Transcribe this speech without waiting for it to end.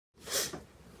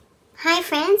Hi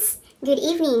friends, good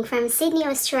evening from Sydney,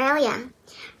 Australia.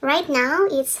 Right now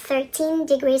it's 13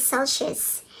 degrees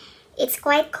Celsius. It's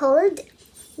quite cold,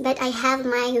 but I have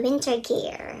my winter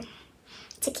gear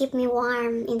to keep me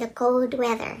warm in the cold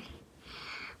weather.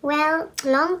 Well,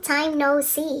 long time no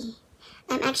see.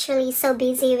 I'm actually so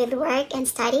busy with work and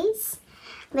studies.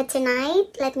 But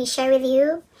tonight, let me share with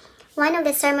you one of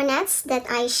the sermonettes that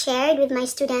I shared with my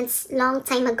students long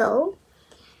time ago.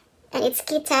 And its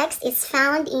key text is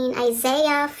found in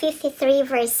Isaiah 53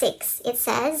 verse 6. It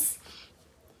says,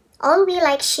 "All we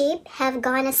like sheep have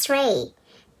gone astray.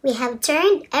 We have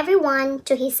turned everyone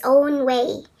to his own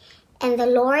way, and the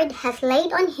Lord hath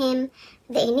laid on him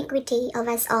the iniquity of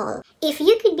us all." If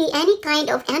you could be any kind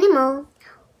of animal,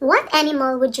 what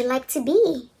animal would you like to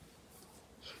be?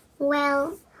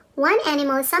 Well, one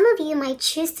animal some of you might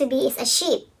choose to be is a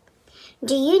sheep.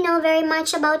 Do you know very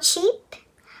much about sheep?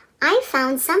 I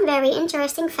found some very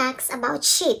interesting facts about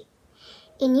sheep.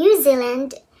 In New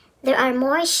Zealand, there are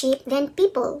more sheep than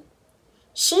people.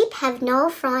 Sheep have no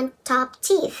front top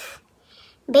teeth.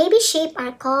 Baby sheep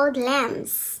are called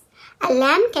lambs. A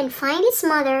lamb can find its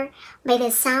mother by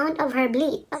the sound of her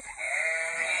bleat.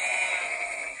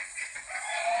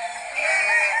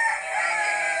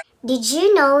 Did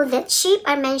you know that sheep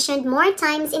are mentioned more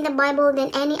times in the Bible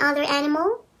than any other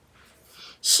animal?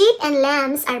 Sheep and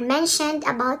lambs are mentioned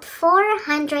about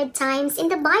 400 times in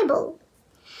the Bible.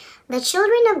 The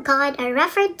children of God are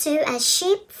referred to as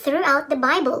sheep throughout the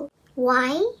Bible.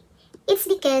 Why? It's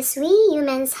because we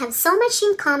humans have so much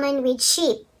in common with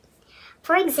sheep.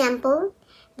 For example,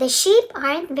 the sheep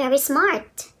aren't very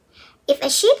smart. If a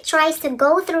sheep tries to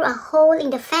go through a hole in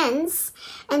the fence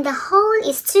and the hole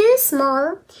is too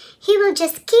small, he will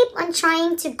just keep on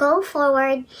trying to go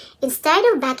forward instead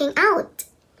of backing out.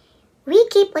 We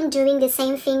keep on doing the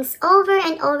same things over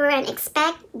and over and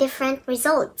expect different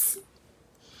results.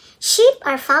 Sheep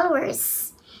are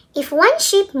followers. If one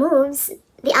sheep moves,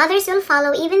 the others will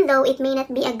follow even though it may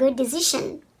not be a good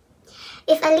decision.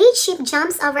 If a lead sheep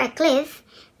jumps over a cliff,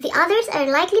 the others are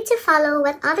likely to follow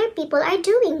what other people are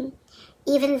doing,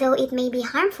 even though it may be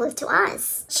harmful to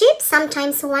us. Sheep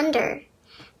sometimes wander.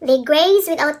 They graze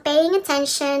without paying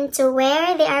attention to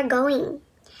where they are going.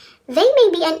 They may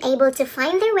be unable to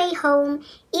find their way home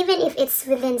even if it's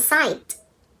within sight.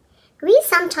 We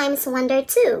sometimes wander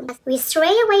too. We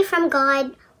stray away from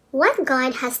God, what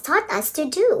God has taught us to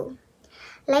do.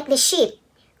 Like the sheep,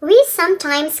 we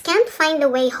sometimes can't find the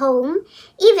way home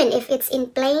even if it's in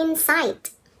plain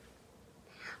sight.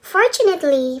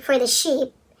 Fortunately for the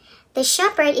sheep, the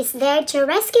shepherd is there to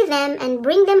rescue them and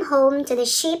bring them home to the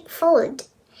sheepfold.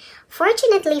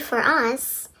 Fortunately for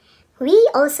us, we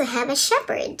also have a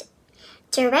shepherd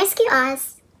to rescue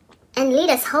us and lead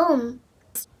us home.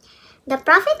 The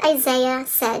prophet Isaiah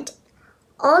said,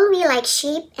 "All we like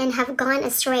sheep and have gone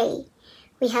astray.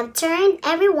 We have turned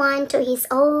everyone to his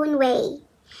own way,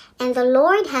 and the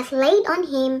Lord hath laid on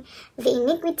him the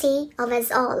iniquity of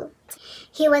us all."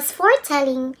 He was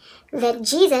foretelling that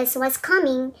Jesus was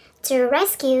coming to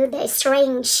rescue the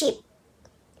straying sheep.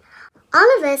 All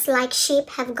of us like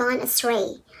sheep have gone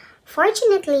astray.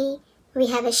 Fortunately, we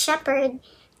have a shepherd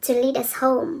to lead us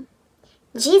home.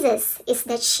 Jesus is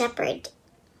that shepherd.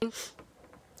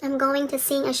 I'm going to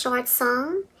sing a short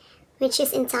song which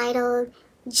is entitled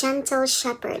 "Gentle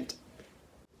Shepherd."